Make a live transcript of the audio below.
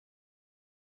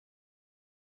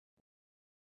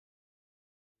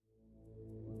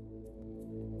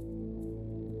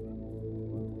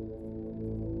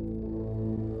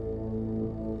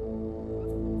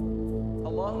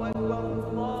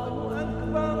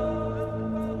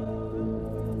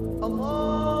All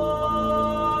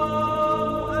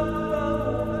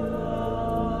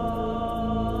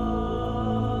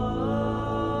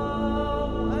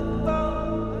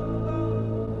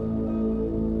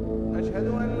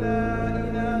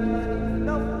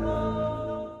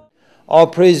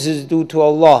praise is due to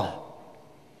Allah,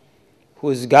 who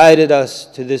has guided us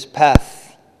to this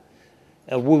path.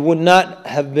 And we would not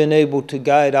have been able to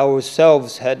guide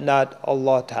ourselves had not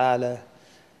Allah Ta'ala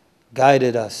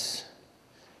guided us,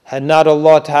 had not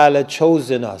Allah Ta'ala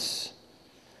chosen us.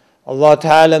 Allah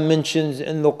Ta'ala mentions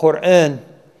in the Qur'an,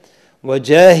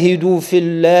 وَجَاهِدُوا فِي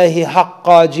اللَّهِ حَقَّ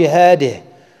جِهَادِهِ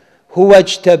هُوَ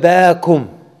اجْتَبَاكُمْ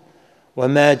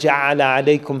وَمَا جَعَلَ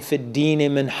عَلَيْكُمْ فِي الدِّينِ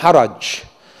مِنْ حَرَجٍ.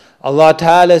 Allah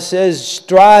Ta'ala says,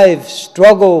 strive,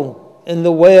 struggle in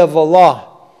the way of Allah,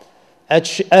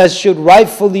 as should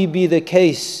rightfully be the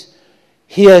case.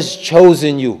 He has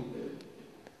chosen you.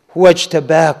 هُوَ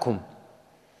اجْتَبَاكُمْ.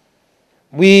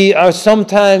 We are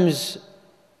sometimes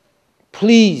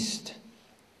pleased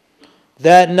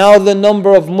that now the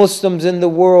number of Muslims in the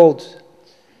world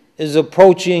is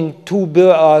approaching 2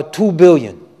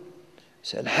 billion.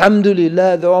 So,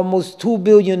 alhamdulillah, there are almost 2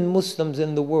 billion Muslims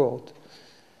in the world.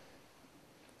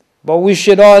 But we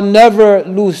should all never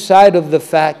lose sight of the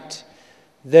fact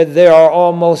that there are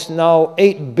almost now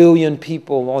 8 billion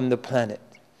people on the planet,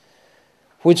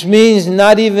 which means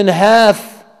not even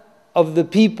half of the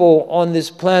people on this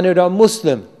planet are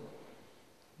Muslim.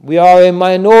 We are a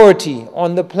minority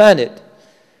on the planet.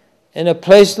 In a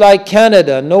place like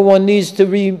Canada, no one needs to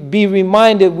be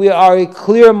reminded we are a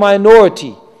clear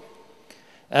minority.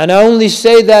 And I only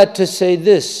say that to say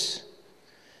this.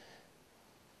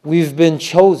 We've been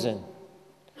chosen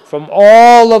from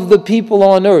all of the people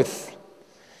on earth.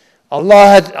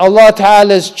 Allah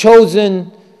Ta'ala has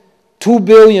chosen 2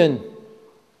 billion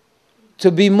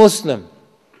to be Muslim.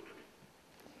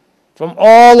 From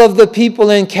all of the people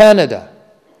in Canada,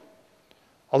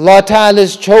 Allah Ta'ala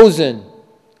has chosen,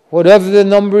 whatever the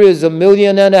number is, 1.5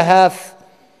 million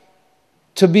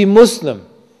to be Muslim.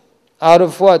 Out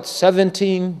of what,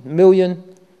 17 million?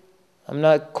 I'm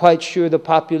not quite sure the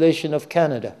population of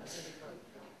Canada.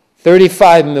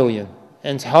 35 million.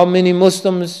 And how many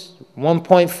Muslims?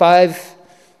 1.5,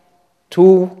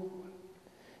 2.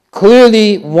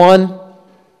 Clearly 1.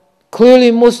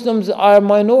 Clearly Muslims are a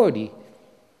minority.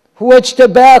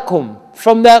 Huwajtabakum.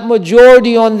 From that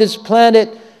majority on this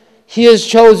planet, He has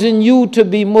chosen you to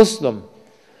be Muslim.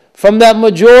 From that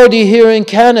majority here in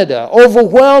Canada,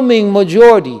 overwhelming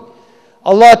majority,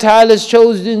 Allah Ta'ala has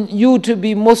chosen you to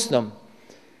be Muslim.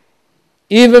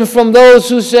 Even from those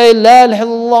who say, La ilaha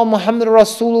illallah Muhammad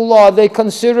Rasulullah, they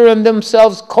consider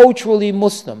themselves culturally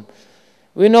Muslim.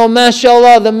 We know,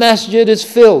 mashallah, the masjid is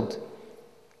filled.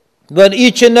 But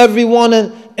each and every one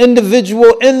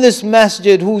individual in this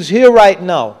masjid who's here right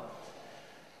now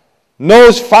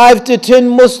knows 5 to 10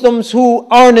 Muslims who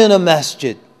aren't in a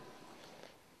masjid.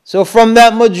 So from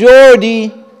that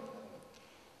majority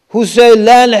who say,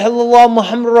 La ilaha illallah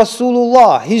Muhammad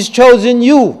Rasulullah, He's chosen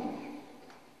you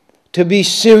to be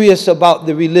serious about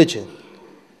the religion.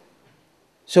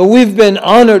 So we've been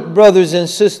honored, brothers and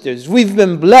sisters. We've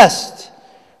been blessed.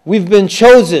 We've been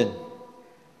chosen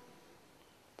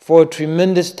for a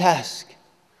tremendous task.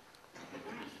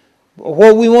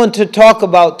 What we want to talk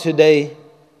about today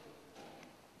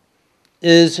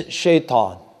is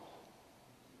shaitan.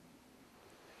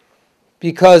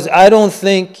 Because I don't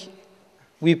think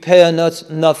we pay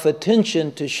enough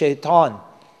attention to shaitan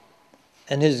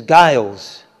and his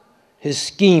guiles, his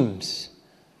schemes.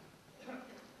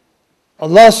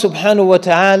 Allah subhanahu wa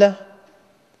ta'ala,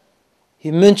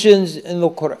 He mentions in the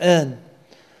Qur'an,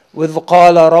 وَإِذْ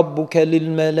قَالَ رَبُّكَ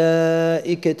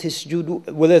لِلْمَلَائِكَةِ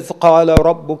اسْجُدُوا وَإِذْ قَالَ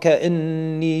رَبُّكَ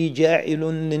إِنِّي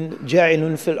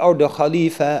جَاعِلٌ فِي الْأَرْضِ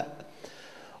خَلِيفَةً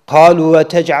قَالُوا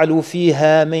وَتَجْعَلُ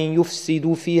فِيهَا مَنْ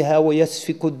يُفْسِدُ فِيهَا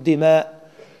وَيَسْفِكُ الدِّمَاءَ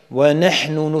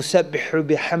وَنَحْنُ نُسَبِّحُ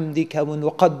بِحَمْدِكَ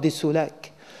وَنُقَدِّسُ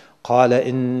لَكَ قَالَ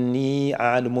إِنِّي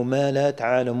أَعْلَمُ مَا لَا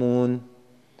تَعْلَمُونَ.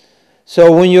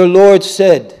 So when your Lord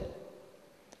said,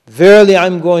 verily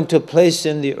I'm going to place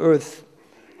in the earth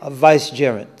a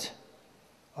vicegerent,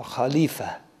 a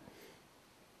khalifa,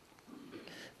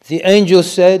 the angel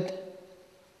said,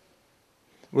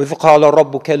 وَإِذْ قَالَ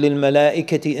رَبُّكَ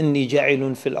لِلْمَلَائِكَةِ إِنِّي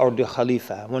جَاعِلٌ فِي الْأَرْضِ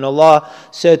خَلِيفَةً. When Allah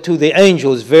said to the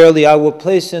angels, verily I will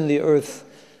place in the earth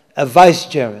a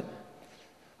vicegerent,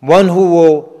 one who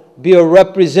will be a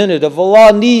representative.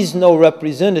 Allah needs no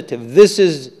representative. This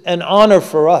is an honor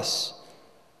for us.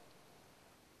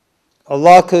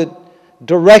 Allah could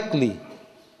directly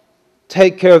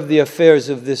take care of the affairs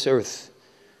of this earth.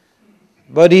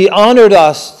 But He honored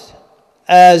us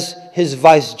as His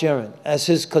vicegerent, as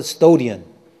His custodian.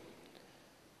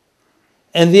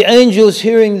 And the angels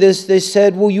hearing this, they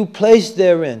said, will you place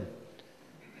therein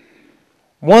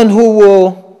one who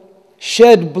will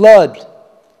shed blood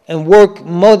and work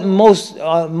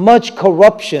much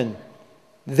corruption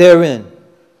therein,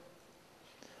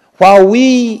 while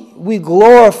we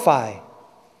glorify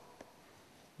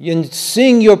and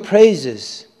sing your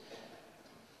praises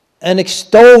and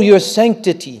extol your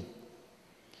sanctity.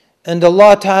 And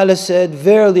Allah Ta'ala said,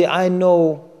 verily I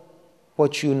know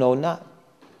what you know not.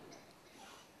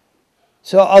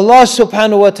 So Allah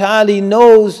Subhanahu wa Ta'ala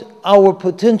knows our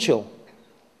potential.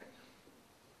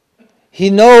 He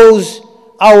knows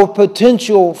our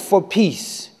potential for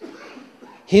peace.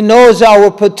 He knows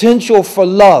our potential for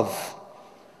love.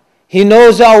 He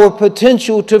knows our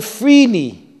potential to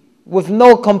freely, with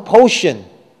no compulsion,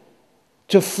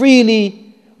 to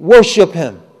freely worship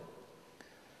Him.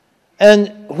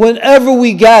 And whenever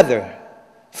we gather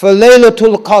for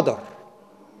Laylatul Qadr,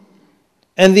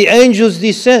 and the angels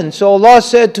descend, so Allah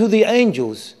said to the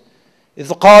angels, إِذْ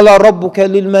قَالَ رَبُّكَ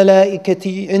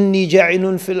لِلْمَلَائِكَةِ إِنِّي جَعِلٌ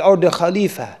فِي الْأَرْضِ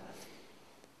خَلِيفَةً.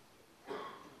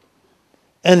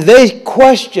 And they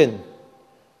questioned,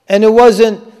 and it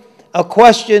wasn't a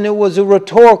question, it was a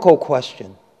rhetorical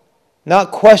question,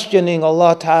 not questioning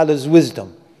Allah Ta'ala's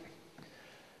wisdom.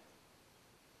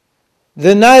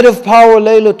 The night of power,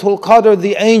 Laylatul Qadr,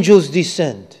 the angels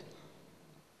descend.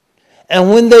 And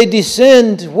when they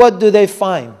descend, what do they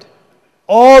find?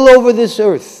 All over this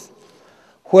earth,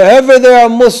 wherever there are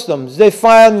Muslims, they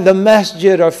find the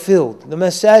masjid are filled. The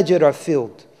masajid are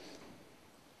filled.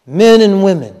 Men and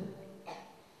women.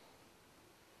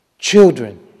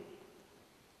 Children.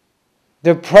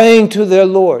 They're praying to their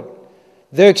Lord.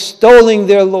 They're extolling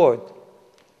their Lord.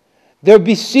 They're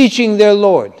beseeching their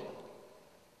Lord.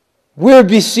 We're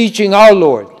beseeching our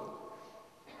Lord.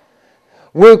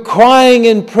 We're crying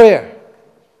in prayer.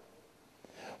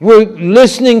 We're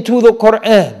listening to the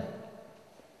Qur'an.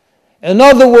 In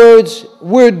other words,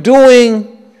 we're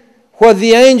doing what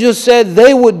the angels said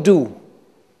they would do.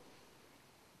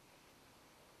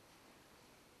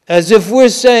 As if we're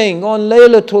saying on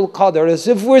Laylatul Qadr, as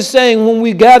if we're saying when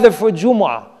we gather for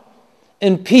Jumu'ah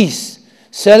in peace,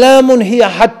 Salamun hiya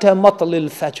hatta matlil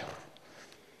fajr.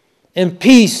 In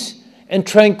peace and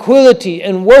tranquility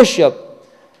and worship,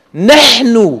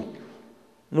 Nahnu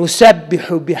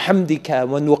nusabbihu bihamdika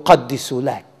wa nuqaddisu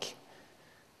lak.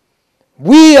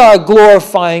 We are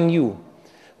glorifying you.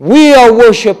 We are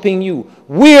worshiping you.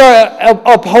 We are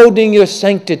upholding your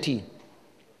sanctity.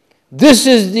 This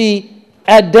is the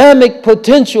Adamic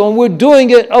potential, and we're doing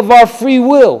it of our free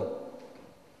will.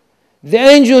 The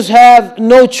angels have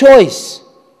no choice.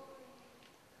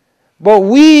 But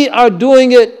we are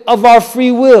doing it of our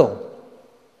free will.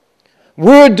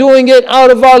 We're doing it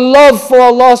out of our love for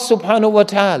Allah Subhanahu wa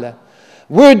Ta'ala.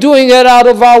 We're doing it out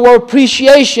of our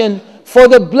appreciation for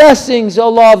the blessings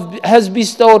Allah has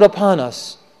bestowed upon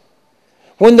us.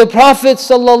 When the Prophet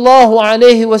Sallallahu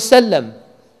Alaihi Wasallam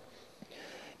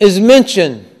is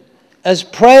mentioned as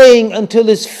praying until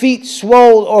his feet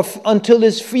swelled or until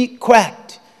his feet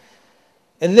cracked,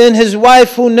 and then his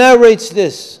wife who narrates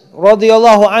this,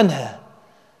 radiyallahu anha,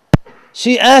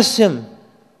 she asks him,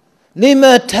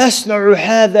 لما تصنع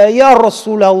هذا يا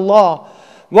رسول الله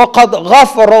وقد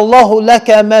غفر الله لك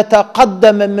ما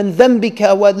تقدم من ذنبك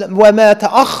وما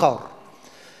تأخر.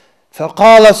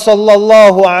 فقال صلى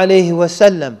الله عليه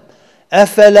وسلم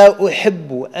أفلا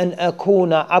أحب أن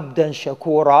أكون عبدا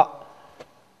شكورا.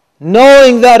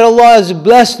 Knowing that Allah has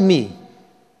blessed me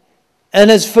and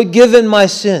has forgiven my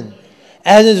sin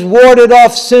and has warded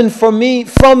off sin from me,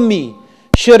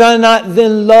 should I not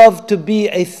then love to be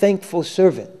a thankful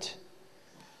servant?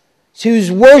 So he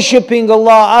was worshiping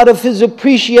Allah out of his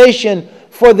appreciation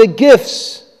for the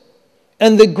gifts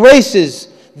and the graces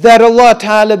that Allah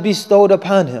Ta'ala bestowed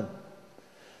upon him.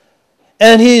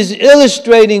 And he is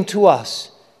illustrating to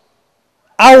us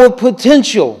our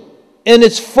potential in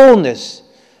its fullness.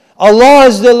 Allah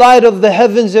is the light of the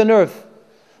heavens and earth.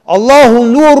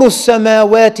 Allahu nuru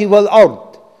samawati wal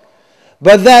ard.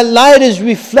 But that light is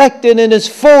reflected in its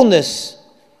fullness,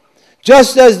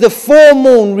 just as the full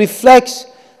moon reflects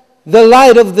the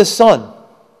light of the sun.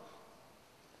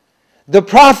 The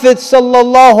Prophet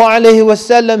Sallallahu Alaihi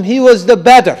Wasallam, he was the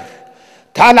Badr.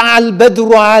 Tala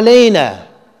al-Badru alayna,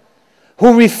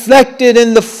 who reflected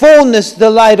in the fullness the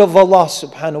light of Allah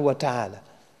Subhanahu wa Ta'ala.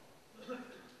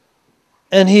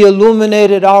 And he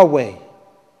illuminated our way.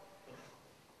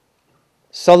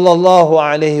 Sallallahu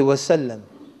Alaihi Wasallam.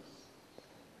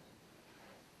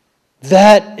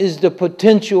 That is the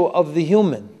potential of the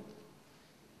human.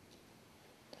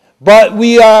 But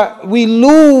we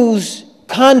lose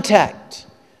contact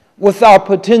with our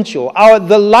potential.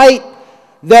 The light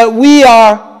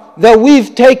that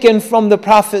we've taken from the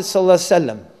Prophet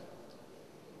ﷺ.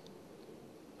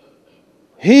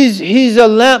 He's a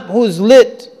lamp who's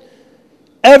lit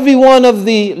every one of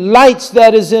the lights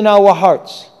that is in our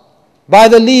hearts by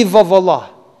the leave of Allah.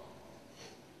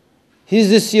 He's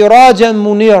the sirajan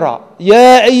munira.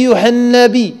 Ya ayyuhan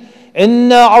nabi,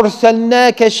 inna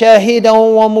arsalnaka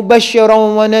shahidan wa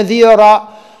mubashiran wa nadhira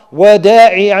wa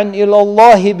da'i'an ila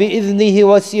Allah bi'idhnihi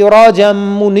wa sirajan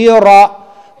munira.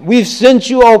 We've sent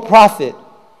you, O Prophet,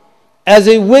 as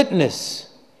a witness,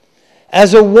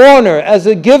 as a warner, as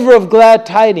a giver of glad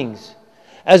tidings,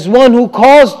 as one who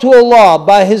calls to Allah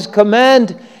by His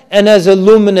command, and as a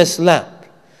luminous lamp.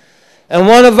 And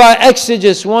one of our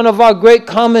exegetes, one of our great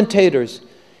commentators,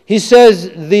 he says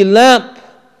the lamp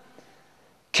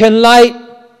can light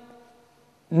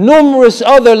numerous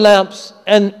other lamps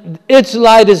and its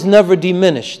light is never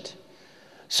diminished.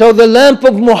 So the lamp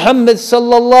of Muhammad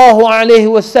sallallahu alaihi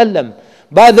wasallam,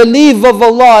 by the leave of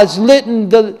Allah, is lit in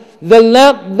the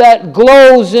lamp that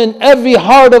glows in every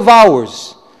heart of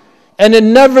ours, and it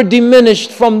never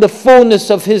diminished from the fullness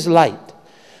of His light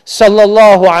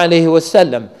sallallahu alaihi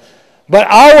wasallam. But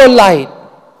our light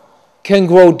can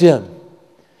grow dim.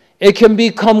 It can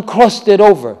become crusted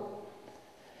over.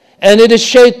 And it is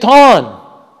Shaitan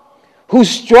who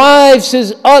strives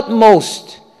his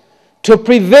utmost to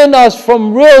prevent us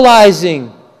from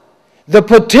realizing the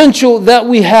potential that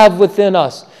we have within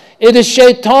us. It is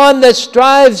Shaitan that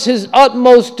strives his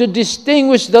utmost to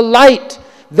distinguish the light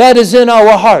that is in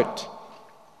our heart.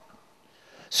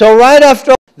 So right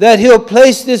after that, he'll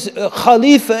place this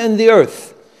Khalifa in the earth.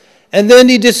 And then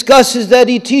he discusses that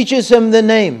he teaches him the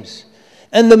names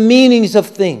and the meanings of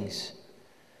things.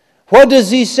 What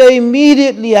does he say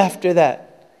immediately after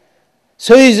that?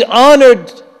 So he's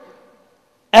honored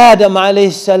Adam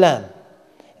alayhi salam,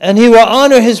 and he will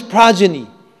honor his progeny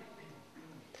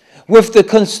with the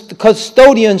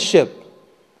custodianship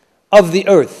of the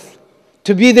earth,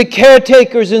 to be the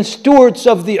caretakers and stewards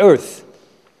of the earth.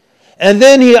 And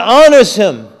then he honors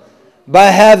him by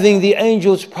having the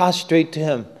angels prostrate to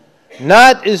him.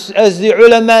 Not as the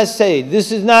ulama say,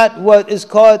 this is not what is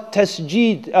called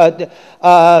tasjeed,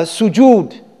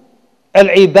 sujood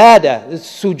al-ibadah,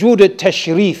 sujood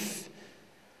al-tashrif.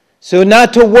 So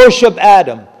not to worship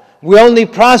Adam. We only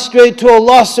prostrate to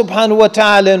Allah subhanahu wa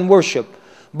ta'ala in worship.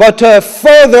 But to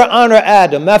further honor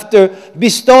Adam, after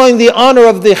bestowing the honor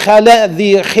of the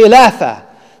khilafah,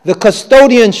 the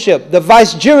custodianship, the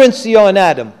vicegerency on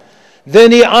Adam,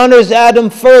 then he honors Adam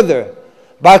further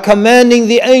by commanding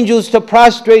the angels to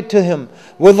prostrate to him.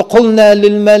 وَإِذْ قُلْنَا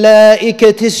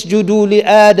لِلْمَلَائِكَةِ اسْجُدُوا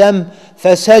لِآدَمَ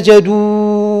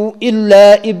فَسَجَدُوا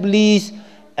إِلَّا إِبْلِيسَ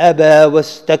أَبَى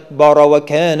وَاسْتَكْبَرَ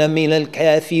وَكَانَ مِنَ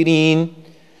الْكَافِرِينَ.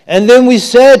 And then we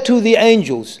said to the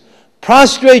angels,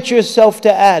 prostrate yourself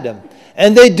to Adam.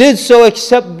 And they did so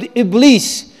except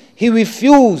Iblis. He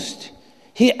refused.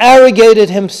 He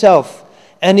arrogated himself.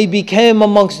 And he became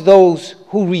amongst those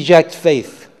who reject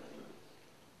faith.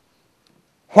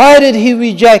 Why did he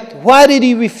reject? Why did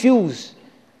he refuse?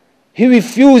 He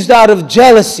refused out of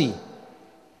jealousy.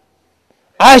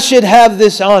 I should have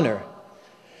this honor.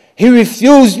 He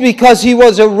refused because he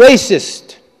was a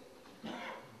racist.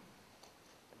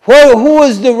 Who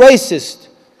is the racist?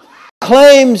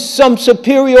 Claims some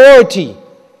superiority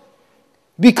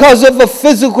because of a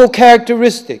physical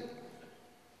characteristic.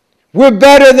 We're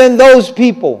better than those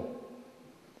people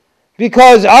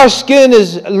because our skin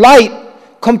is light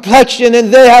complexion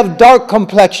and they have dark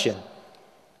complexion.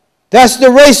 That's the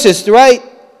racist, right?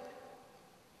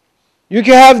 You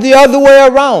can have the other way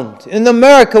around. In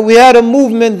America, we had a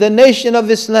movement, the Nation of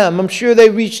Islam. I'm sure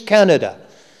they reached Canada.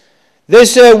 They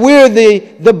said,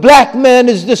 the black man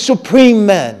is the supreme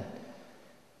man.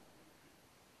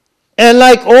 And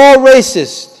like all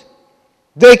racists,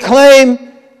 they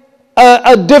claim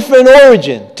a different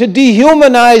origin to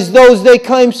dehumanize those they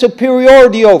claim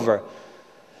superiority over.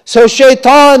 So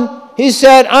Shaitan, he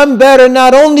said, I'm better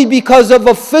not only because of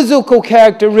a physical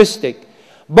characteristic,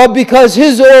 but because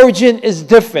his origin is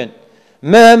different.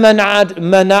 ما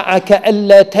منعك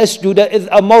ألا تسجد إذ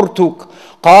أمرتك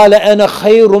قال أنا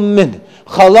خير منه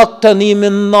خلقتني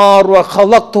من نار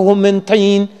وخلقته من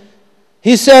طين.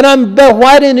 He said,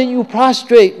 why didn't you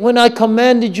prostrate when I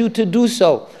commanded you to do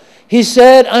so? He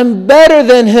said, I'm better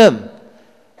than him.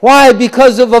 Why?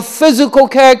 Because of a physical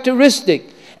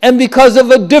characteristic and because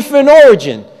of a different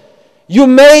origin. You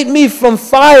made me from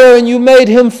fire and you made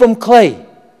him from clay.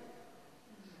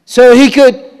 So he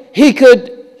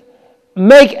could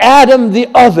make Adam the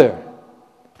other.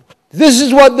 This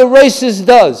is what the racist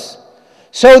does.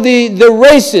 So the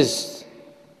racist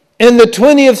in the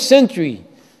 20th century,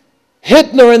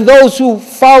 Hitler and those who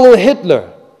follow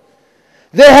Hitler,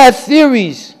 they had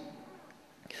theories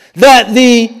that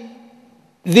the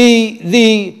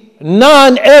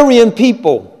non-Aryan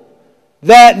people,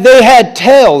 that they had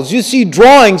tails. You see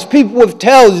drawings, people with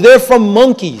tails, they're from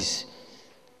monkeys.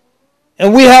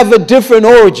 And we have a different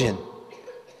origin.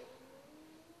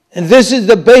 And this is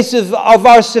the basis of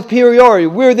our superiority.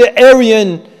 We're the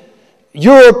Aryan,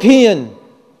 European,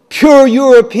 pure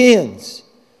Europeans.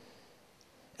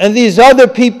 And these other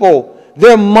people,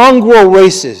 they're mongrel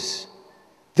races.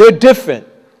 They're different.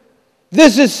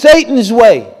 This is Satan's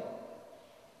way.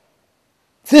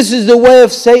 This is the way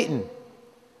of Satan.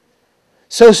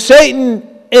 So Satan,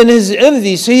 in his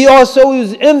envy, so he also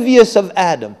was envious of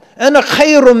Adam. And a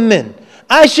khayrun min.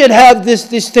 I should have this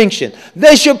distinction.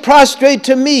 They should prostrate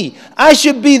to me. I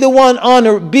should be the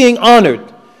one being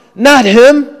honored, not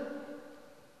him.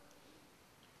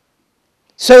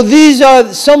 So these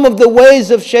are some of the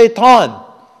ways of shaitan.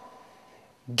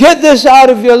 Get this out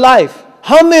of your life.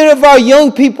 How many of our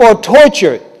young people are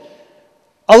tortured?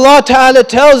 Allah Ta'ala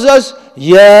tells us,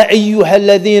 يَا أَيُّهَا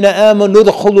الَّذِينَ آمَنُوا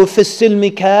ادْخُلُوا فِي السِّلْمِ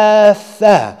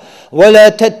كَافَّةً وَلَا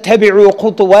تَتَّبِعُوا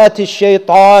خُطُوَاتِ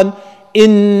الشَّيْطَانِ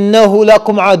إِنَّهُ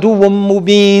لَكُمْ عَدُوٌّ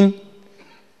مُبِينٌ.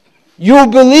 You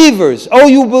believers, oh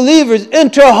you believers,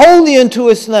 enter wholly into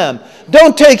Islam.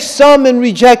 Don't take some and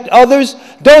reject others.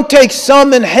 Don't take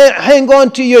some and hang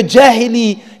on to your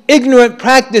jahili, ignorant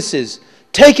practices.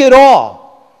 Take it all.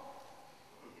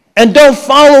 And don't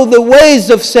follow the ways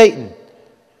of Satan.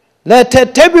 لا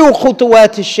تتبعوا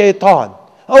خطوات الشيطان.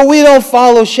 Oh, we don't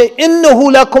follow Shaitan.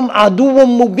 إِنَّهُ لَكُمْ عَدُوٌّ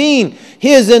مُبِينٌ.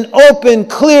 He is an open,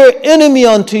 clear enemy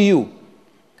unto you.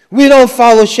 We don't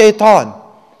follow Shaitan.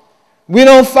 We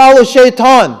don't follow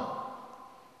Shaitan.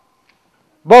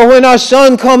 But when our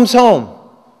son comes home,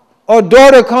 or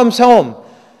daughter comes home,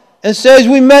 and says,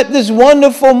 we met this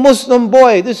wonderful Muslim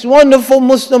boy, this wonderful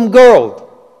Muslim girl,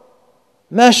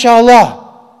 mashallah,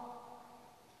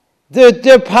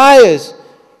 they're pious.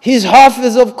 He's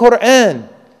Hafiz of Qur'an.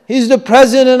 He's the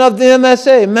president of the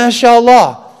MSA,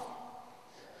 mashallah.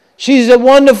 She's a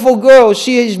wonderful girl.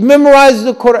 She has memorized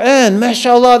the Qur'an.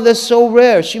 Mashallah, that's so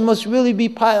rare. She must really be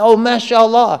pious. Oh,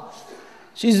 mashallah.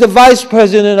 She's the vice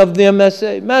president of the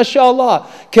MSA. Mashallah.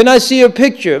 Can I see her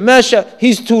picture? Mashallah.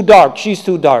 He's too dark. She's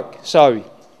too dark. Sorry.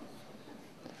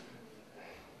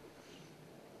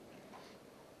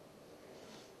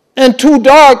 And too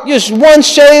dark, just one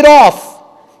shade off.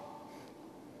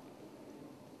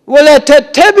 وَلَا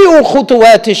تَتَّبِعُوا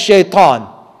خُطُوَاتِ الشَّيْطَانِ.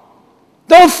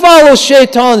 Don't follow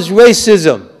Shaitan's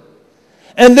racism.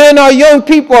 And then our young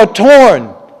people are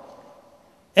torn.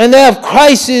 And they have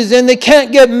crises and they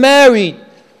can't get married.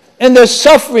 And they're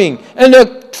suffering. And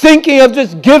they're thinking of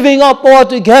just giving up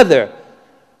altogether.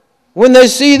 When they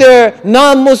see their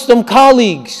non-Muslim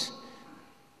colleagues.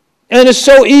 And it's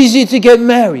so easy to get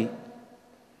married.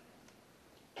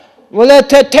 وَلَا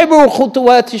تَتَّبِعُوا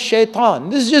خُطُوَاتِ الشَّيْطَانِ.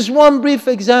 This is just one brief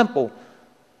example.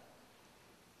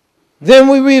 Then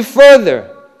we read further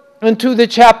into the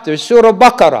chapter, Surah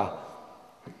Baqarah.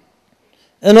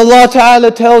 And Allah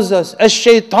Ta'ala tells us,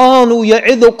 الشَّيْطَانُ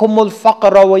يَعِذُكُمُ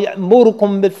الْفَقْرَ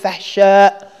وَيَأْمُرُكُمْ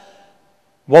بِالْفَحْشَاءِ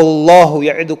وَاللَّهُ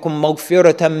يَعِذُكُمْ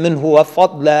مَغْفِرَةً مِّنْهُ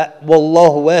وَفَضْلًا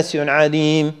وَاللَّهُ وَاسِعٌ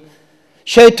عَلِيمٌ.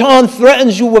 Shaitan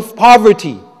threatens you with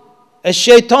poverty.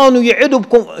 الشَّيْطَانُ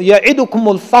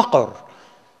يَعِذُكُمُ الْفَقْرَ.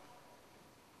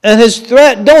 And his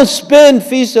threat, don't spend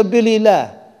fi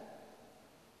sabilillah.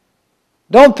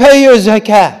 Don't pay your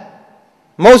zakah.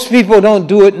 Most people don't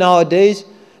do it nowadays.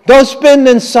 Don't spend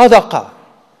in sadaqah.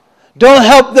 Don't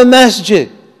help the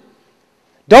masjid.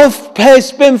 Don't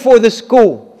spend for the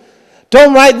school.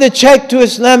 Don't write the check to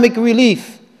Islamic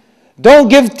Relief. Don't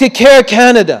give to Care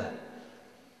Canada.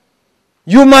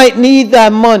 You might need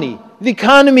that money. The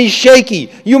economy is shaky.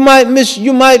 You might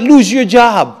lose your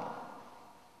job.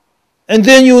 And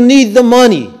then you need the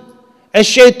money.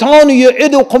 الشيطان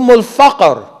يعدكم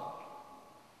الفقر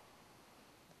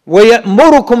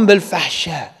وَيَأْمُرُكُمْ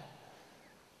بِالْفَحْشَاءِ.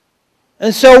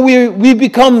 And so we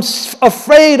become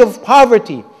afraid of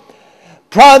poverty.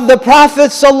 The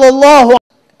Prophet sallallahu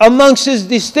amongst his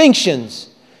distinctions,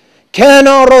 كان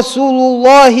رسول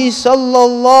الله صلى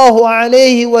الله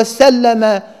عليه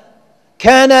وسلم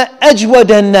كان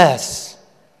أجود الناس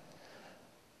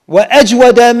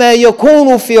وأجود ما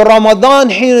يكون في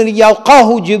رمضان حين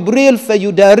يلقاه جبريل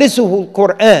فيدارسه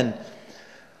القرآن.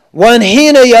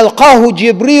 وحين يلقاه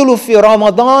جبريل في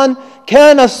رمضان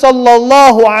كان صلى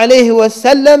الله عليه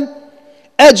وسلم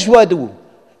أجود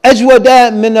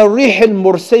من الريح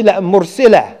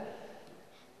المرسلة.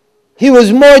 He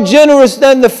was more generous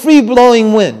than the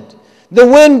free-blowing wind. The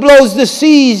wind blows the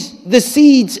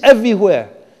seeds everywhere.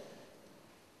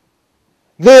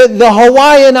 The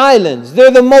Hawaiian Islands,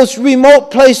 they're the most remote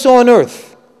place on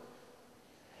earth.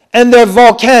 And they're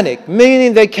volcanic,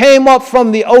 meaning they came up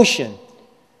from the ocean.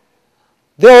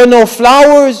 There are no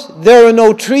flowers, there are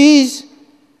no trees,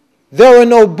 there are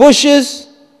no bushes,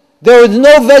 there is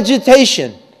no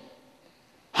vegetation.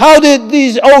 How did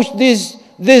these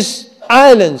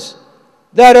islands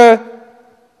that are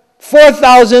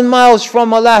 4,000 miles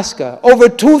from Alaska, over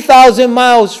 2,000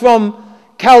 miles from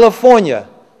California,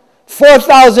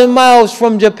 4,000 miles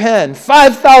from Japan,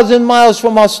 5,000 miles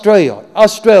from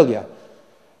Australia.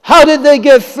 How did they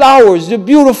get flowers, the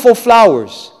beautiful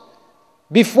flowers,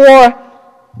 before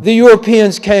the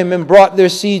Europeans came and brought their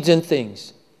seeds and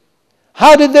things?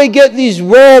 How did they get these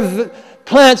rare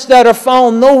plants that are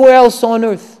found nowhere else on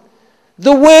earth?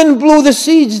 The wind blew the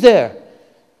seeds there.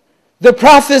 The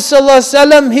Prophet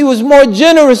ﷺ, he was more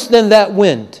generous than that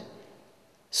wind.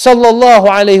 Sallallahu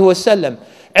alayhi wasallam.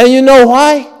 And you know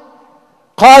why?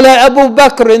 قال أبو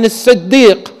بكر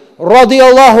الصديق رضي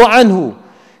الله عنه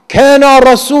كان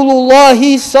رسول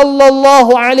الله صلى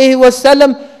الله عليه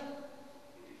وسلم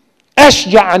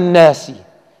أشجع الناس.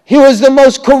 He was the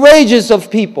most courageous of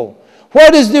people.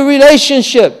 What is the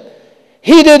relationship?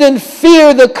 He didn't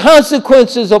fear the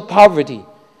consequences of poverty.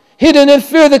 He didn't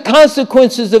fear the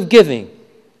consequences of giving.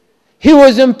 He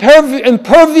was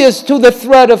impervious to the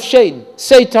threat of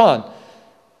Satan.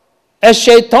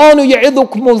 الشيطان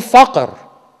يعظكم الفقر.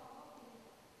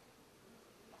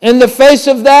 In the face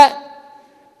of that,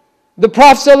 the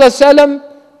Prophet ﷺ,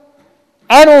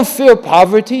 I don't fear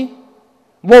poverty.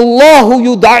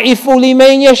 وَاللَّهُ يُضَعِفُ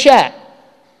لِمَنْ يَشَاءُ.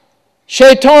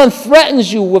 Shaitan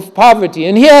threatens you with poverty,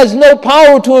 and he has no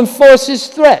power to enforce his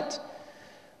threat.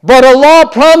 But Allah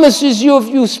promises you, if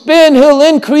you spend, He'll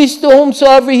increase to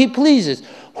whomsoever He pleases.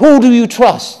 Who do you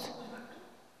trust?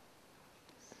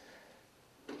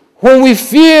 When we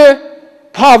fear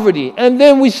poverty and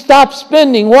then we stop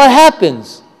spending, what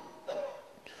happens?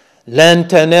 لَن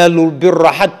تَنَالُوا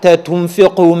الْبِرَّ حَتَّى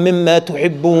تُنْفِقُوا مِمَّا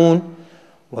تُحِبُّونَ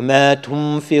وَمَا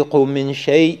تُنْفِقُوا مِنْ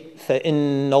شَيْءٍ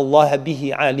فَإِنَّ اللَّهَ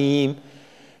بِهِ عَلِيمٌ.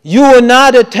 You will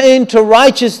not attain to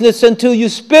righteousness until you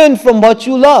spend from what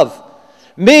you love.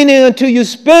 Meaning until you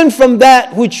spend from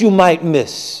that which you might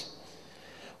miss.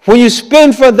 When you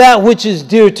spend for that which is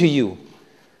dear to you.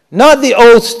 Not the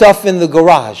old stuff in the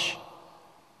garage.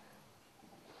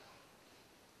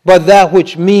 But that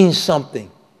which means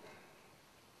something.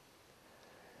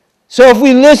 So if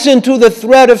we listen to the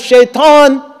threat of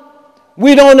shaitan,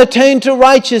 we don't attain to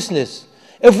righteousness.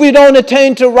 If we don't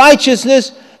attain to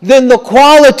righteousness, then the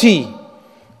quality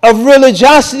of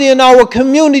religiosity in our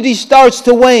community starts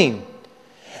to wane.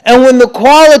 And when the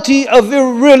quality of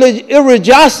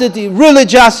religiosity,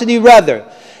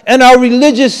 and our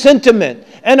religious sentiment,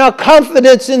 and our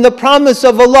confidence in the promise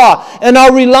of Allah, and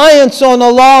our reliance on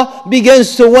Allah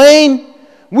begins to wane,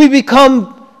 we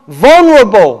become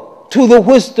vulnerable to the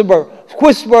whisper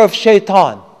of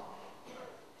shaitan.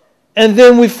 And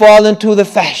then we fall into the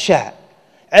fahsha.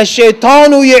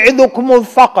 الشيطان يعظكم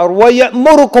الفقر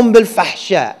ويأمركم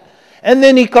بالفحشاء. And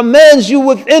then he commands you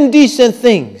with indecent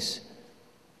things.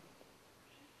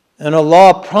 And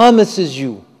Allah promises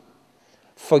you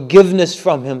forgiveness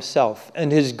from Himself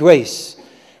and His grace.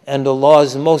 And Allah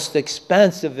is most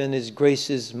expansive and His grace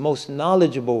is most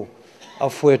knowledgeable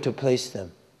of where to place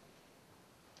them.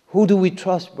 Who do we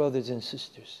trust, brothers and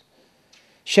sisters?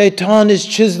 Shaitan is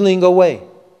chiseling away.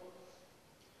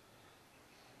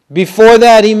 Before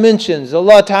that He mentions,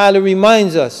 Allah Ta'ala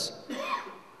reminds us,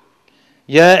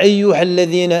 يا أيها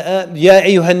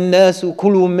الناس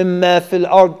كلوا مما في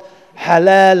الأرض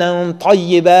حلالا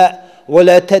طيبا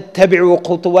ولا تتبعوا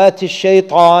خطوات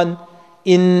الشيطان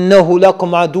إنه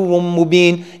لكم عدو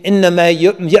مبين إنما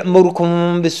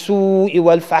يأمركم بالسوء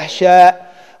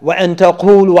والفحشاء وأن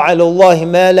تقولوا على الله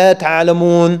ما لا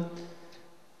تعلمون.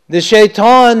 The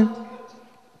shaitan,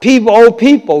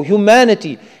 people,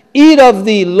 humanity, eat of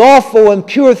the lawful and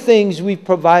pure things we've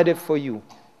provided for you.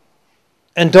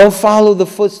 And don't follow the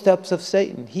footsteps of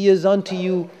Satan. He is unto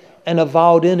you an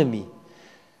avowed enemy.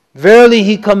 Verily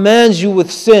He commands you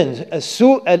with sins,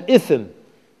 as-su' al-ithm,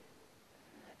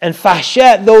 and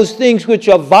fahshat, those things which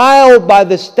are vile by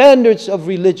the standards of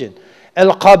religion.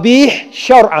 Al-qabih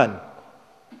shar'an,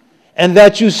 and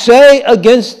that you say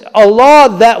against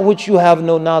Allah that which you have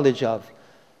no knowledge of.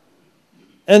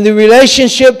 And the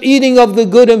relationship, eating of the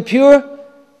good and pure,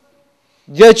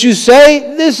 that you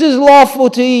say, this is lawful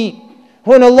to eat,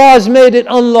 when Allah has made it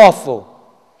unlawful.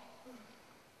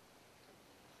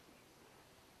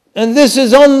 And this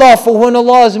is unlawful when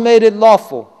Allah has made it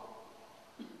lawful.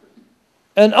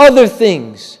 And other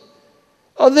things.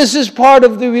 Oh, this is part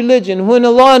of the religion. When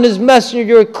Allah and His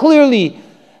Messenger clearly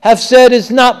have said it's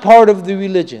not part of the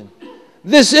religion.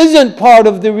 This isn't part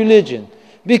of the religion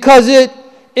because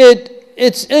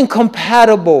it's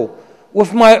incompatible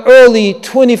with my early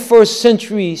 21st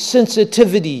century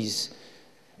sensitivities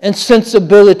and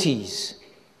sensibilities,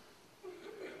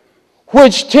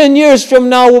 which 10 years from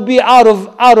now will be out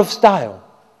of style.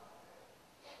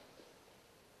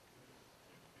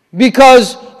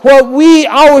 Because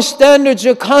our standards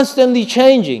are constantly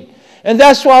changing. And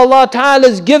that's why Allah Ta'ala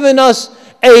has given us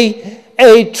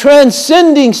a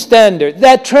transcending standard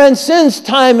that transcends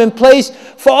time and place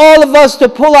for all of us to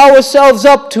pull ourselves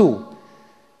up to.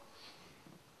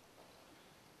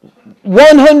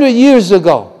 100 years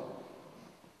ago,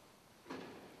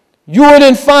 you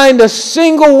wouldn't find a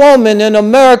single woman in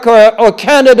America or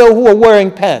Canada who are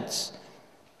wearing pants.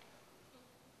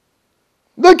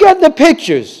 Look at the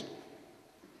pictures.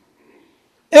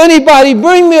 Anybody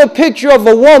bring me a picture of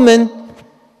a woman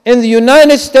in the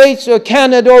United States or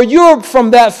Canada or Europe for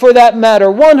that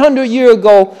matter, 100 years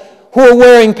ago, who are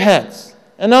wearing pants.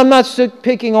 And I'm not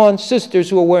picking on sisters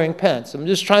who are wearing pants. I'm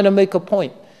just trying to make a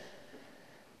point.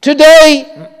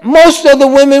 Today, most of the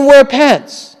women wear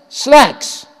pants,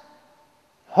 slacks,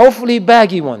 hopefully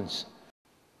baggy ones.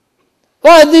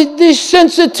 Well, these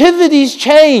sensitivities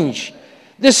change.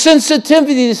 The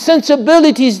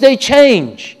sensibilities, they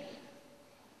change.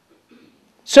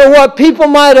 So what people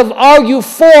might have argued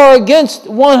for or against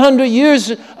 100 years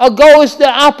ago is the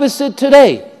opposite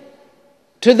today.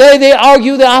 Today they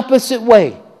argue the opposite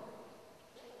way.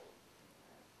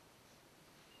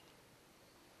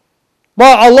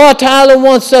 But Allah Ta'ala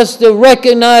wants us to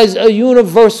recognize a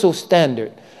universal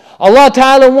standard. Allah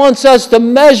Ta'ala wants us to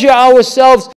measure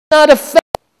ourselves, not a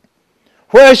fact.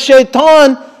 Whereas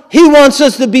Shaitan, he wants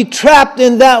us to be trapped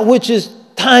in that which is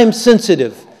time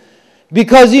sensitive.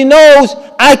 Because he knows,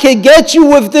 I can get you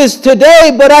with this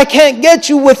today, but I can't get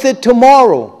you with it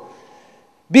tomorrow.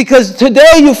 Because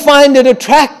today you find it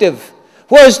attractive,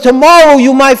 whereas tomorrow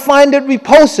you might find it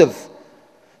repulsive.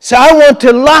 So I want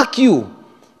to lock you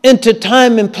into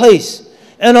time and place.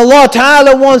 And Allah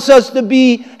Ta'ala wants us to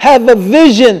have a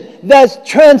vision that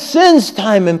transcends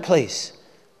time and place.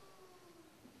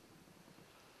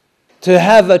 To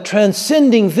have a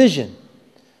transcending vision.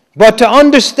 But to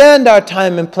understand our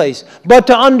time and place. But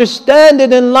to understand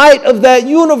it in light of that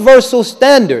universal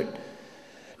standard.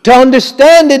 To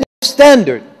understand it in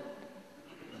standard.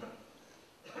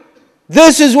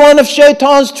 This is one of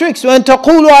Shaitan's tricks. وَأَن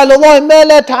تَقُولُوا عَلَى اللَّهِ مَا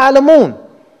لَا تَعْلَمُونَ.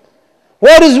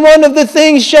 What is one of the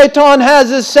things Shaitan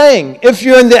has as saying? If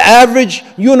you're in the average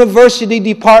university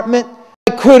department,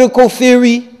 critical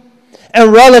theory and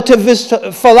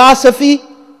relativist philosophy,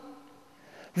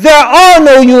 there are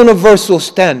no universal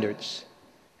standards.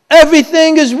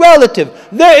 Everything is relative.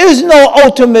 There is no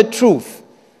ultimate truth.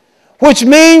 Which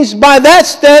means by that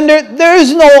standard, there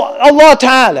is no Allah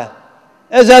Ta'ala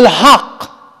as Al-Haqq.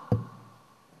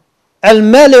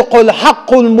 Al-Malik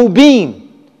Al-Haqq Al-Mubin.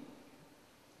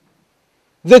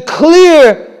 The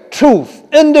clear truth,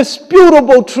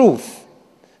 indisputable truth,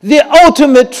 the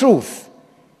ultimate truth.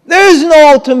 There is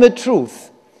no ultimate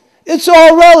truth. It's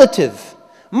all relative.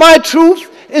 My truth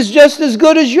is just as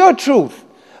good as your truth.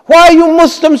 Why are you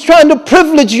Muslims trying to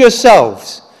privilege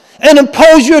yourselves and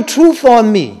impose your truth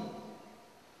on me?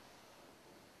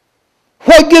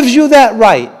 What gives you that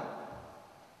right?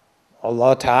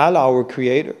 Allah Ta'ala, our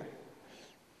Creator.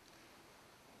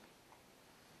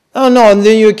 Oh no, and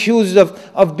then you're accused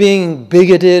of being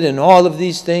bigoted and all of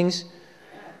these things.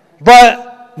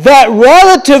 But that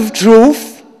relative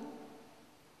truth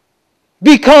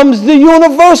becomes the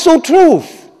universal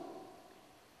truth.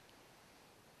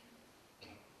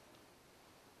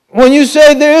 When you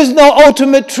say there is no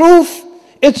ultimate truth,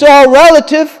 it's all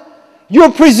relative,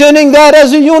 you're presenting that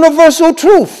as a universal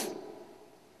truth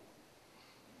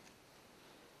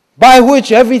by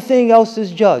which everything else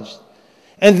is judged.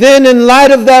 And then in light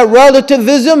of that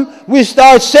relativism, we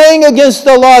start saying against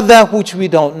Allah that which we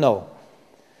don't know.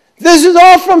 This is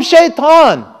all from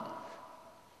Shaitan.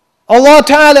 Allah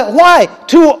Ta'ala, why?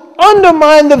 To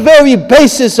undermine the very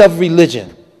basis of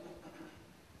religion.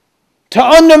 To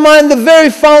undermine the very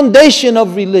foundation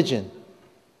of religion.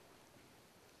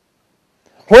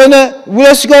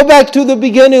 Let's go back to the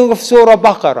beginning of Surah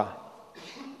Baqarah.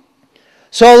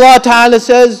 So Allah Ta'ala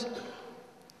says,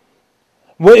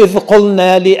 وَإِذْ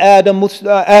قُلْنَا لِآدَمَ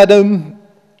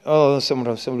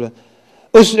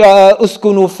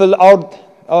أُسْكُنُوا فِي الْأَرْضِ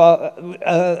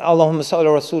اللهم صل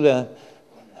على رسوله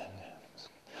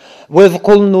وإذ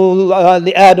قلنا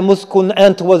لآدم اسكن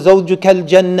أنت وزوجك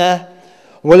الجنة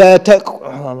ولا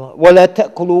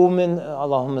تأكلوا من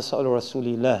اللهم صل على رسول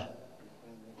الله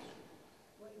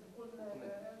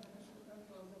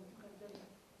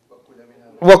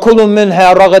وكلوا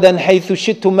منها رغدا حيث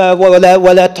شئتما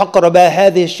ولا تقربا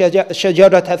هذه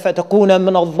الشجرة فتكونا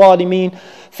من الظالمين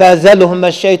فأزلهما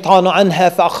الشيطان عنها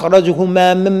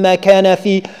فأخرجهما مما كان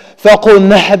فيه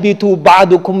فقلنا اهبطوا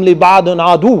بعضكم لبعض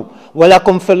عدو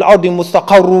ولكم في الأرض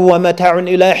مستقر ومتاع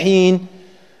إلى حين.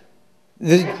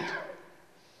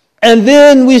 And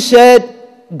then we said,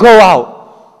 go out.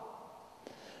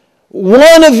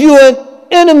 One of you an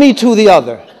enemy to the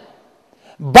other.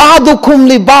 بعضكم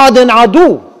لبعض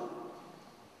عدو.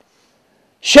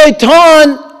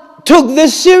 Shaitan took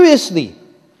this seriously.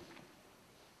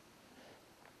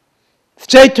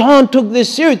 Shaitan took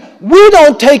this seriously. We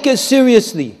don't take it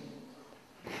seriously.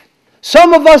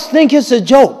 Some of us think it's a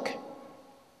joke.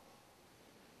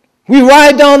 We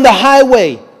ride down the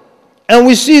highway and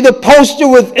we see the poster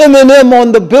with Eminem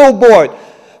on the billboard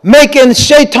making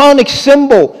shaitanic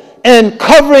symbol and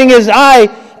covering his eye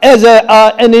as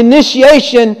an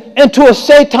initiation into a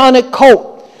satanic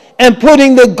cult and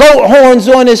putting the goat horns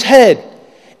on his head.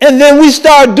 And then we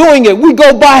start doing it. We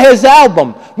go buy his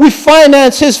album. We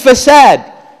finance his facade.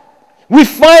 We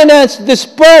finance the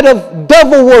spread of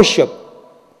devil worship.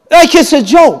 Like it's a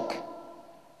joke.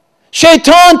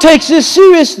 Shaitan takes this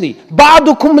seriously.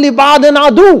 بَعْضُكُمْ لِبَعْضٍ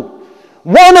عَدُوٌ.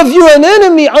 One of you an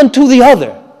enemy unto the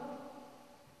other.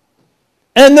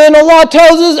 And then Allah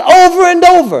tells us over and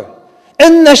over,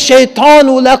 إِنَّ الشَّيْطَانُ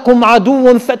لَكُمْ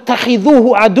عَدُوٌ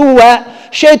فَاتَّخِذُوهُ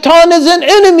عَدُوًا. Shaitan is an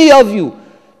enemy of you.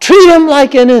 Treat him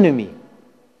like an enemy.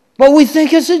 But we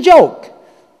think it's a joke.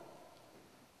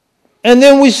 And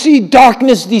then we see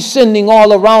darkness descending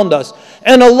all around us.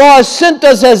 And Allah sent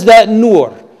us as that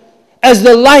nur, as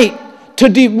the light to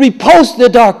repulse the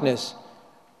darkness.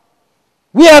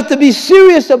 We have to be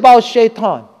serious about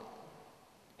Shaitan.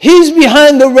 He's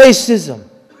behind the racism.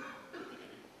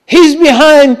 He's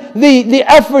behind the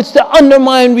efforts to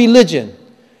undermine religion.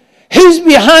 He's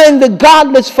behind the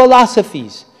godless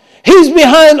philosophies. He's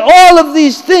behind all of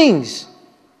these things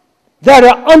that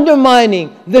are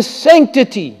undermining the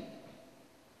sanctity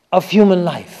of human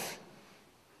life.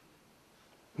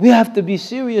 We have to be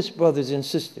serious, brothers and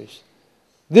sisters.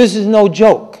 This is no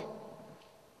joke.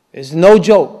 It's no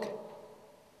joke.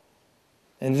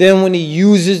 And then when he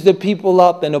uses the people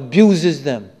up and abuses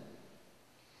them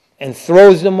and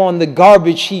throws them on the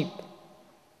garbage heap,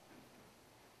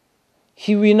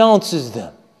 he renounces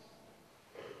them.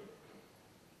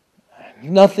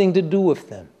 Nothing to do with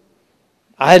them.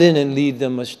 I didn't lead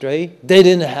them astray. They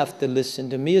didn't have to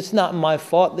listen to me. It's not my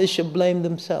fault. They should blame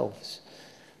themselves.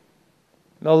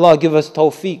 May Allah give us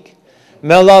tawfiq.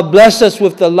 May Allah bless us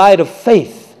with the light of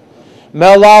faith. May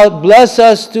Allah bless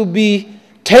us to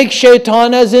take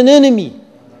Shaitan as an enemy.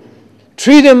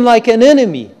 Treat him like an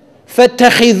enemy.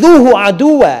 فَاتَّخِذُوهُ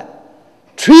عَدُوًا.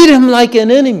 Treat him like an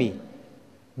enemy.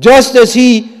 Just as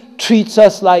he treats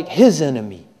us like his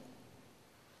enemy.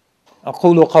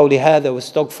 أقول قولي هذا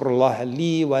واستغفر الله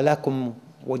لي ولكم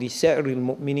ولسائر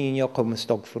المؤمنين يقوم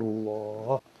استغفر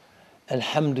الله.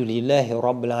 الحمد لله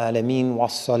رب العالمين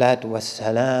والصلاة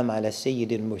والسلام على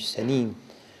سيد المرسلين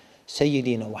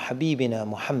سيدنا وحبيبنا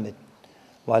محمد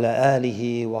وعلى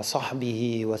آله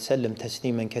وصحبه وسلم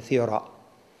تسليما كثيرا.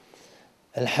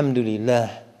 الحمد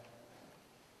لله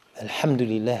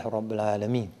رب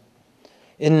العالمين.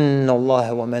 إن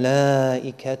الله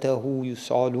وملائكته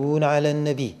يصلون على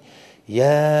النبي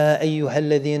يا أيها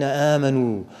الذين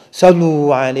آمنوا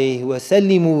صلوا عليه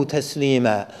وسلموا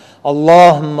تسليما.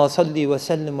 اللهم صل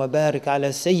وسلم وبارك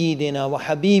على سيدنا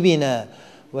وحبيبنا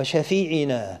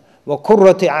وشفيعنا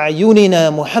وقرة أعيننا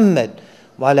محمد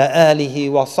وعلى آله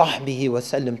وصحبه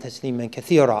وسلم تسليما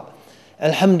كثيرا.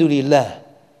 الحمد لله.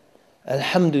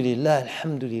 الحمد لله.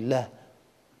 الحمد لله.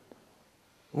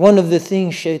 One of the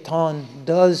things Shaitan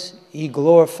does, he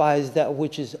glorifies that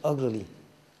which is ugly.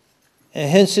 And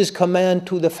hence his command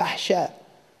to the fahsha.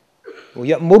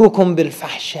 وَيَأْمُرُكُمْ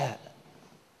بِالْفَحْشَاءِ.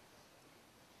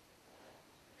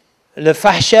 The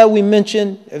fahsha we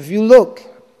mentioned, if you look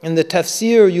in the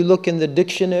tafsir, you look in the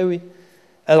dictionary,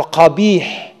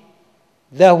 al-qabih,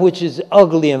 that which is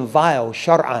ugly and vile,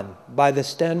 shar'an, by the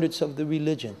standards of the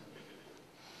religion.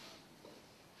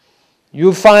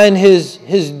 You find his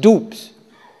dupes,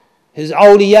 his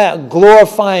awliya,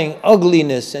 glorifying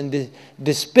ugliness and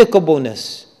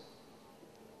despicableness.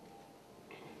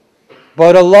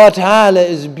 But Allah Ta'ala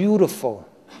is beautiful,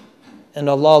 and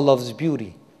Allah loves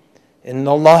beauty.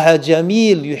 Inna Allah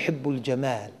jameel yuhibbul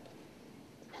jamal.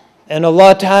 And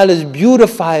Allah Ta'ala has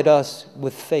beautified us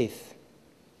with faith.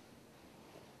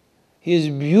 He has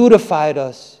beautified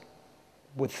us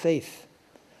with faith.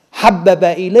 حَبَّبَ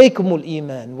إِلَيْكُمُ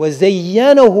الْإِيمَانِ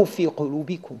وَزَيَّنَهُ فِي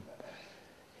قُلُوبِكُمْ.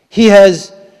 He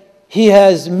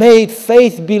has made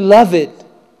faith beloved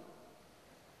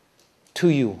to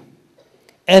you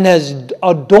and has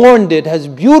adorned it, has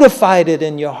beautified it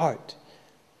in your heart.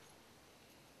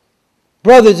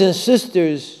 Brothers and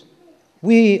sisters,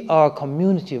 we are a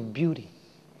community of beauty.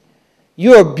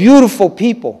 You're beautiful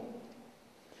people.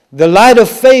 The light of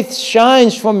faith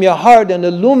shines from your heart and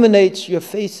illuminates your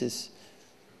faces.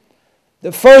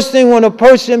 The first thing when a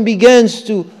person begins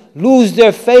to lose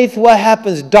their faith, what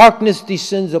happens? Darkness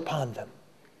descends upon them.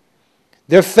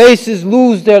 Their faces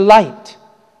lose their light.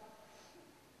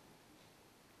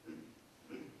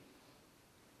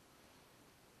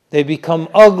 They become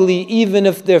ugly even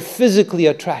if they're physically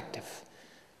attractive.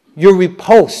 You're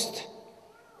repulsed.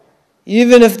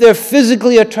 Even if they're a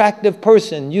physically attractive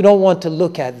person, you don't want to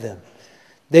look at them.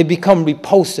 They become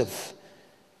repulsive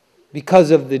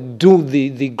because of the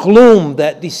gloom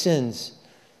that descends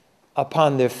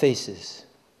upon their faces.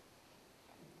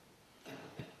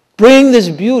 Bring this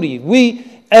beauty.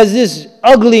 As this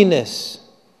ugliness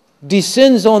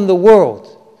descends on the world,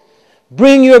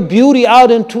 bring your beauty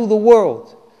out into the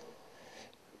world.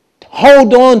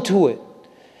 Hold on to it.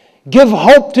 Give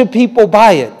hope to people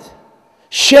by it.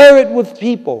 Share it with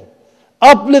people.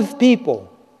 Uplift people.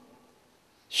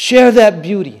 Share that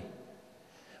beauty.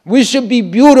 We should be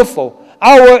beautiful.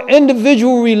 Our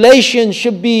individual relations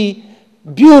should be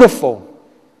beautiful.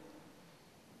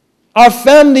 Our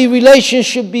family relations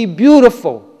should be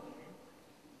beautiful.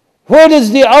 Where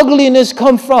does the ugliness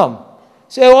come from?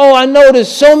 Say, oh, I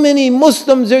noticed so many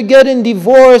Muslims are getting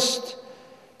divorced.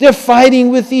 They're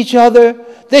fighting with each other.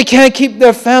 They can't keep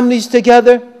their families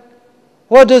together.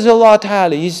 What does Allah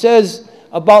Ta'ala? He says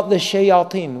about the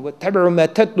shayateen. وَاتَّبِعُوا مَا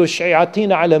تَتْلُو الشَّيَاطِينَ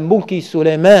عَلَى مُلْكِ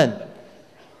سُلَيْمَانَ.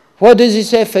 What does he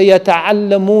say?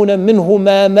 فَيَتَعَلَّمُونَ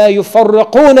مِنْهُمَا مَا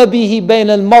يُفَرَّقُونَ بِهِ بَيْنَ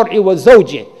الْمَرْءِ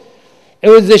وَزَوْجِهِ. It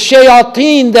was the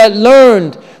shayateen that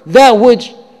learned that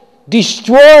which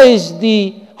destroys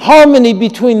the harmony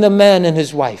between the man and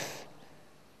his wife.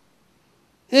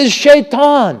 It is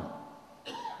shaitan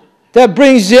that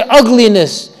brings the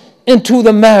ugliness into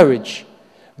the marriage,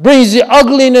 brings the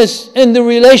ugliness in the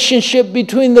relationship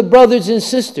between the brothers and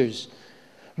sisters.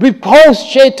 Repulse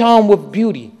shaitan with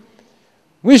beauty.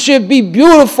 We should be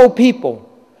beautiful people.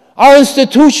 Our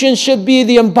institutions should be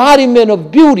the embodiment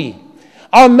of beauty.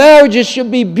 Our marriages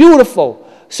should be beautiful.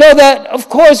 So that, of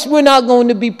course, we're not going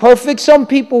to be perfect. Some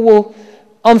people will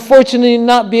unfortunately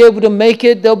not be able to make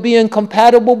it. They'll be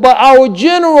incompatible. But our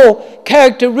general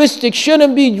characteristic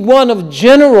shouldn't be one of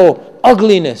general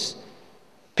ugliness.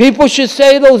 People should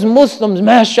say those Muslims,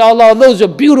 mashallah, those are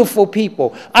beautiful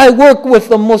people. I work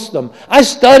with a Muslim. I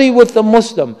study with a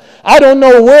Muslim. I don't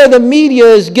know where the media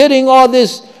is getting all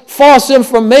this false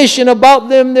information about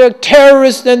them. They're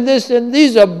terrorists and this and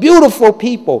these are beautiful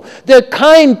people. They're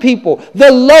kind people.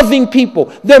 They're loving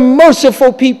people. They're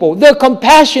merciful people. They're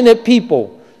compassionate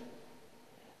people.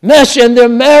 Masha, and their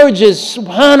marriages,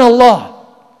 subhanallah.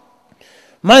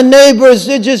 My neighbors,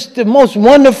 they're just the most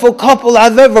wonderful couple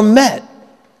I've ever met.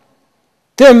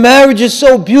 Their marriage is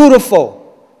so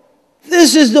beautiful.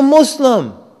 This is the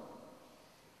Muslim.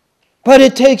 But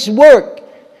it takes work.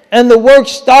 And the work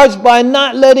starts by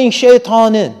not letting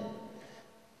shaitan in.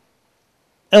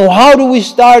 And how do we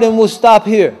start? And we'll stop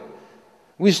here.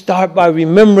 We start by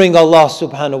remembering Allah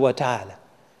subhanahu wa ta'ala.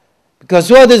 Because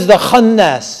what is the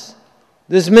khannas?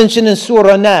 This is mentioned in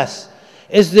Surah Nas.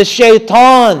 It's the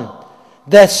shaitan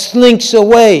that slinks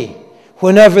away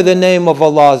whenever the name of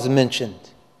Allah is mentioned.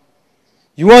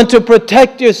 You want to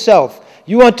protect yourself.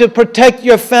 You want to protect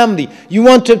your family. You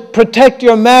want to protect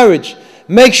your marriage.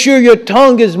 Make sure your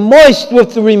tongue is moist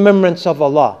with the remembrance of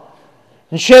Allah.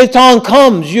 And shaitan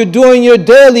comes, you're doing your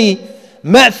daily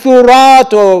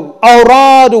ma'thurat or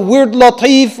awrad or wird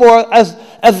latif or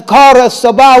azkar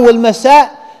as-sabah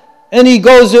wal-masa, and he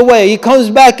goes away. He comes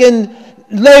back in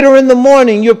later in the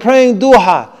morning, you're praying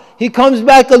duha. He comes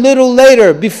back a little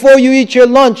later. Before you eat your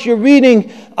lunch, you're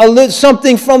reading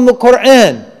something from the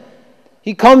Qur'an.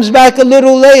 He comes back a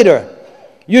little later.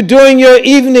 You're doing your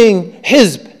evening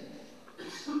hizb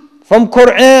from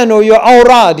Qur'an or your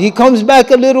awrad. He comes back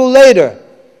a little later.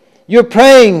 You're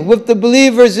praying with the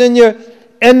believers in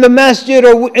the masjid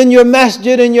or in your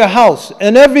masjid in your house.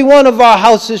 And every one of our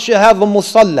houses should have a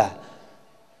musalla.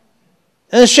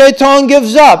 And shaitan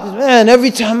gives up. Man,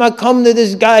 every time I come to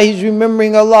this guy, he's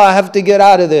remembering Allah. I have to get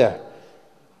out of there.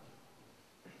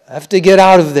 I have to get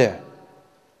out of there.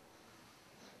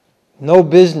 No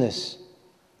business.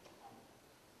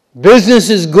 Business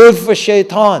is good for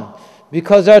shaitan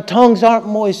because our tongues aren't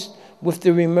moist with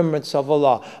the remembrance of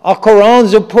Allah. Our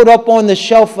Qur'ans are put up on the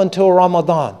shelf until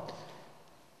Ramadan.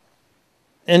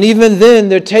 And even then,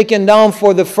 they're taken down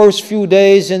for the first few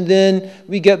days and then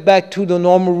we get back to the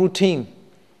normal routine.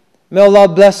 May Allah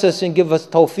bless us and give us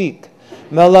tawfiq.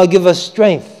 May Allah give us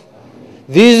strength.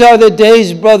 These are the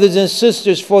days, brothers and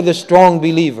sisters, for the strong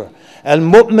believer.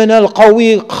 المؤمن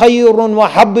القوي خير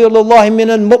وحب إلى الله من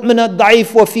المؤمن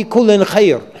الضعيف وفي كل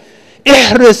خير.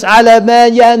 احرص على ما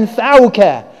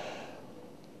ينفعك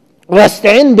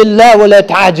واستعن بالله ولا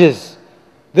تعجز.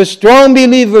 The strong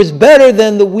believer is better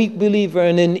than the weak believer,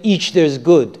 and in each there's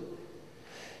good.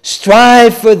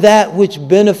 Strive for that which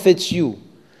benefits you.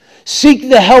 Seek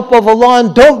the help of Allah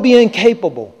and don't be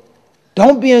incapable.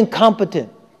 Don't be incompetent.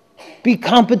 Be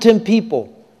competent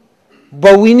people.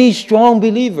 But we need strong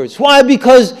believers. Why?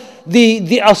 Because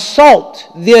the assault,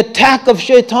 the attack of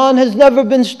shaitan has never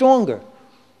been stronger.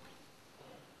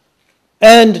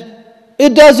 And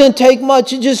it doesn't take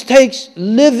much. It just takes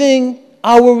living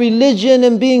our religion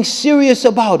and being serious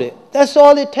about it. That's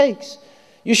all it takes.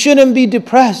 You shouldn't be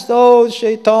depressed. Oh,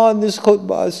 shaitan, this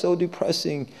khutbah is so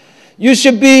depressing. You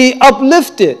should be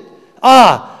uplifted.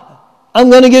 I'm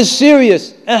going to get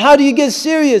serious. And how do you get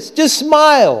serious? Just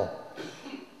smile.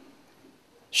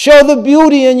 Show the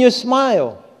beauty in your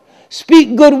smile.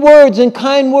 Speak good words and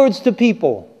kind words to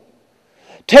people.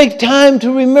 Take time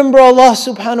to remember Allah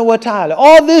subhanahu wa ta'ala.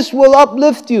 All this will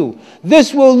uplift you.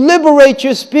 This will liberate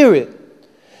your spirit.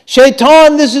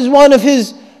 Shaitan, this is one of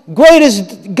his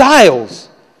greatest guiles.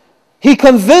 He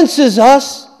convinces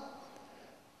us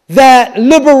that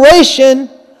liberation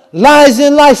lies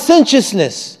in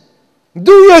licentiousness.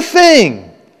 Do your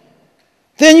thing.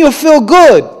 Then you'll feel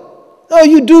good. No,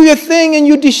 you do your thing and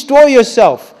you destroy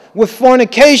yourself. With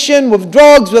fornication, with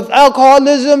drugs, with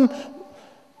alcoholism,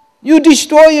 you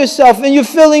destroy yourself and you're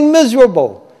feeling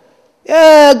miserable.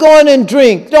 Yeah, go on and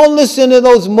drink. Don't listen to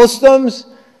those Muslims.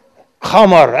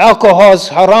 Khamar, alcohol is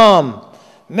haram.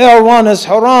 Marijuana is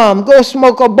haram. Go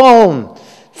smoke a bone.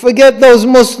 Forget those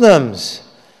Muslims.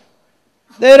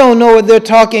 They don't know what they're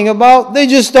talking about. They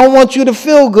just don't want you to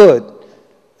feel good.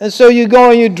 And so you go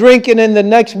and you drink, and then the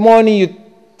next morning you're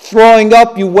throwing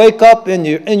up. You wake up in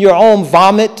your own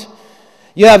vomit.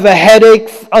 You have a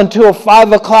headache until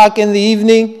 5 o'clock in the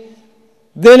evening.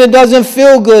 Then it doesn't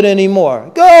feel good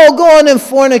anymore. Go on and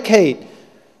fornicate.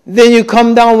 Then you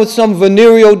come down with some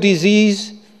venereal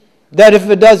disease that if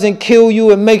it doesn't kill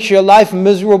you, it makes your life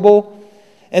miserable.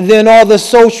 And then all the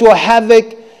social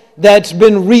havoc that's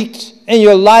been wreaked in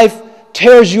your life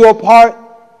tears you apart.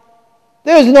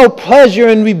 There's no pleasure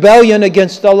in rebellion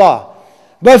against Allah.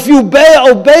 But if you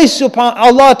obey subhanahu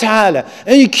Allah Ta'ala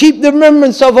and you keep the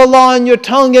remembrance of Allah in your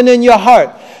tongue and in your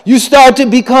heart, you start to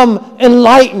become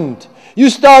enlightened. You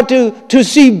start to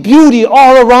see beauty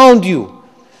all around you.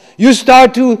 You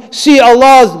start to see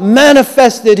Allah's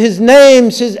manifested, His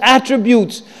names, His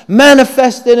attributes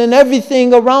manifested in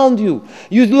everything around you.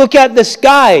 You look at the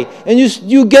sky and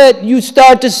you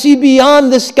start to see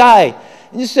beyond the sky.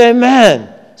 And you say,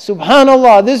 man,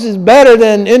 subhanallah, this is better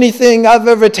than anything I've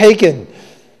ever taken.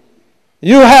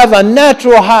 You have a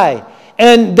natural high.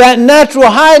 And that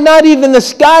natural high, not even the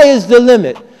sky is the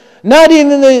limit. Not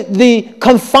even the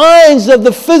confines of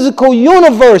the physical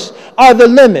universe are the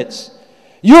limits.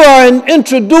 You are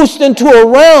introduced into a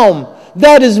realm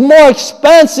that is more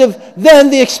expansive than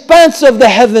the expanse of the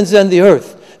heavens and the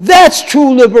earth. That's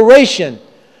true liberation.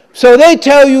 So they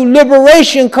tell you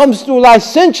liberation comes through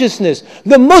licentiousness.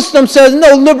 The Muslim says,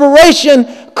 no, liberation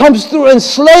comes through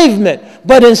enslavement.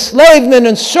 But enslavement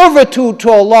and servitude to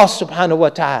Allah subhanahu wa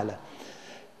ta'ala.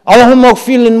 اللهم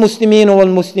اغفر للمسلمين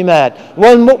والمسلمات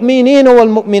والمؤمنين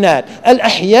والمؤمنات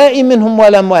الأحياء منهم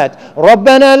والأموات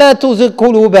ربنا لا تزغ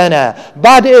قلوبنا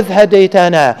بعد إذ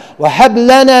هديتنا وهب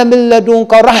لنا من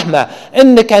لدنك رحمة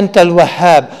إنك أنت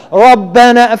الوهاب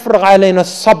ربنا أفرغ علينا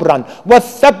صبرا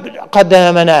وثبت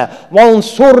قدامنا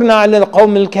وانصرنا على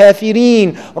القوم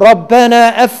الكافرين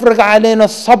ربنا أفرغ علينا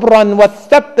صبرا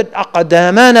وثبت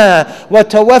أقدامنا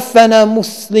وتوفنا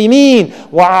مسلمين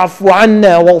واعف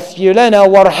عنا واغفر لنا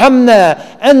وارحمنا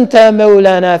أنت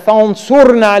مولانا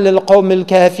فانصرنا على القوم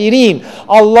الكافرين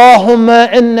اللهم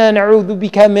إنا نعوذ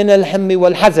بك من الهم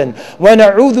والحزن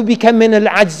ونعوذ بك من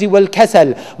العجز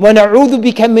والكسل ونعوذ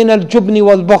بك من الجبن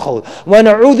والبخل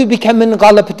ونعوذ بك من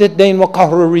غلبة الدين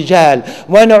وقهر الرجال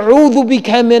ونعوذ بك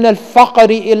من الفقر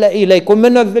إليك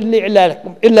ومن الذل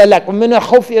إلا لك ومن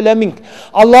الخوف إلى منك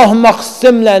اللهم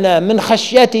اقسم لنا من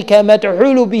خشيتك ما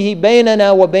تحول به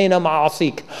بيننا وبين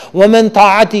معاصيك ومن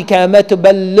طاعتك ما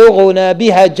تبلغنا تبلغنا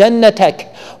بها جنتك،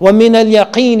 ومن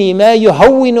اليقين ما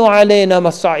يهون علينا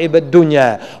مصائب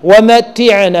الدنيا،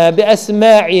 ومتعنا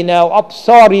بأسماعنا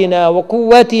وأبصارنا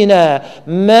وقوتنا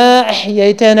ما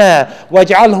أحييتنا،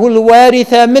 واجعله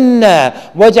الوارث منا،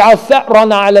 واجعل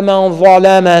ثأرنا على من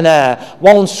ظلمنا،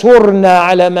 وانصرنا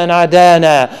على من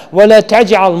عادانا، ولا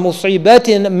تجعل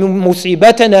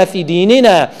مصيبتنا في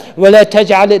ديننا، ولا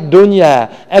تجعل الدنيا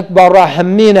أكبر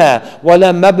همنا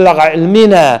ولا مبلغ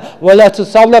علمنا، ولا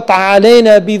تسلط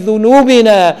علينا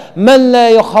بذنوبنا من لا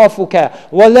يخافك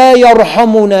ولا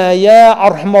يرحمنا يا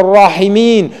أرحم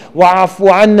الراحمين. واعف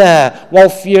عنا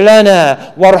واغفر لنا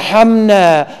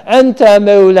وارحمنا، أنت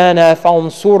مولانا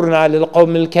فانصرنا على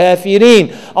القوم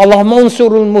الكافرين. اللهم انصر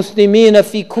المسلمين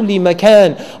في كل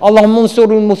مكان، اللهم انصر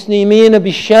المسلمين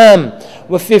بالشام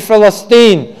وفي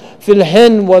فلسطين، في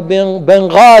الهند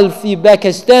وبنغال، في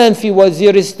باكستان، في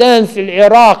وزيرستان، في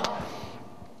العراق،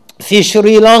 في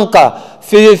سريلانكا،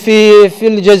 في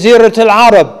الجزيرة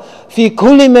العرب، في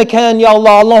كل مكان يا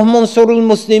الله. اللهم انصر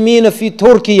المسلمين في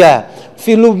تركيا،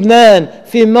 في لبنان،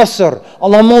 في مصر،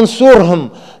 اللهم انصرهم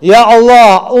يا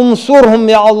الله، انصرهم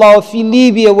يا الله، في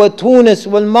ليبيا وتونس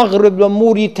والمغرب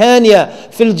وموريتانيا،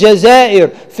 في الجزائر،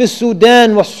 في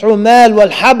السودان والصومال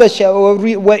والحبشة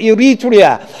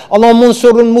وإريتريا. اللهم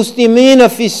انصر المسلمين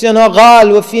في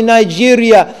السنغال وفي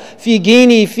نيجيريا، في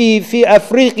غيني، في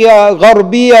أفريقيا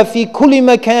الغربية، في كل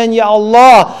مكان يا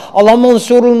الله. اللهم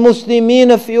انصر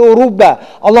المسلمين في أوروبا،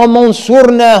 اللهم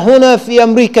انصرنا هنا في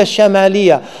أمريكا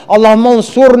الشمالية، اللهم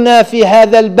انصرنا في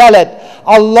هذا البلد.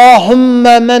 اللهم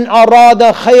من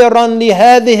أراد خيرا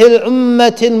لهذه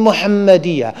الأمة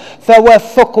المحمدية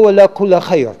فوفقه لكل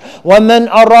خير، ومن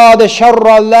أراد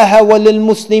شرا لها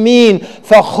وللمسلمين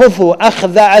فخذه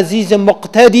أخذ عزيز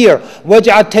مقتدر،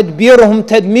 واجعل تدبيرهم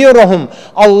تدميرهم.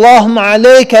 اللهم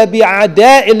عليك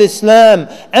بأعداء الإسلام،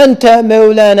 أنت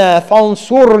مولانا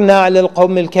فانصرنا على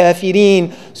القوم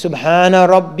الكافرين. سبحان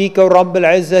ربك رب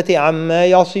العزة عما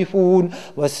يصفون،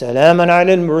 والسلام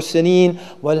على المرسلين،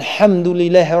 والحمد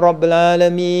لله رب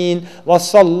العالمين،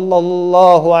 وصلى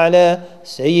الله على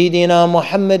سيدنا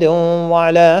محمد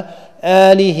وعلى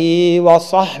آله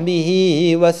وصحبه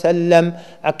وسلم.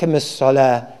 أقم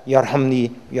الصلاة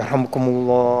يرحمني يرحمكم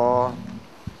الله.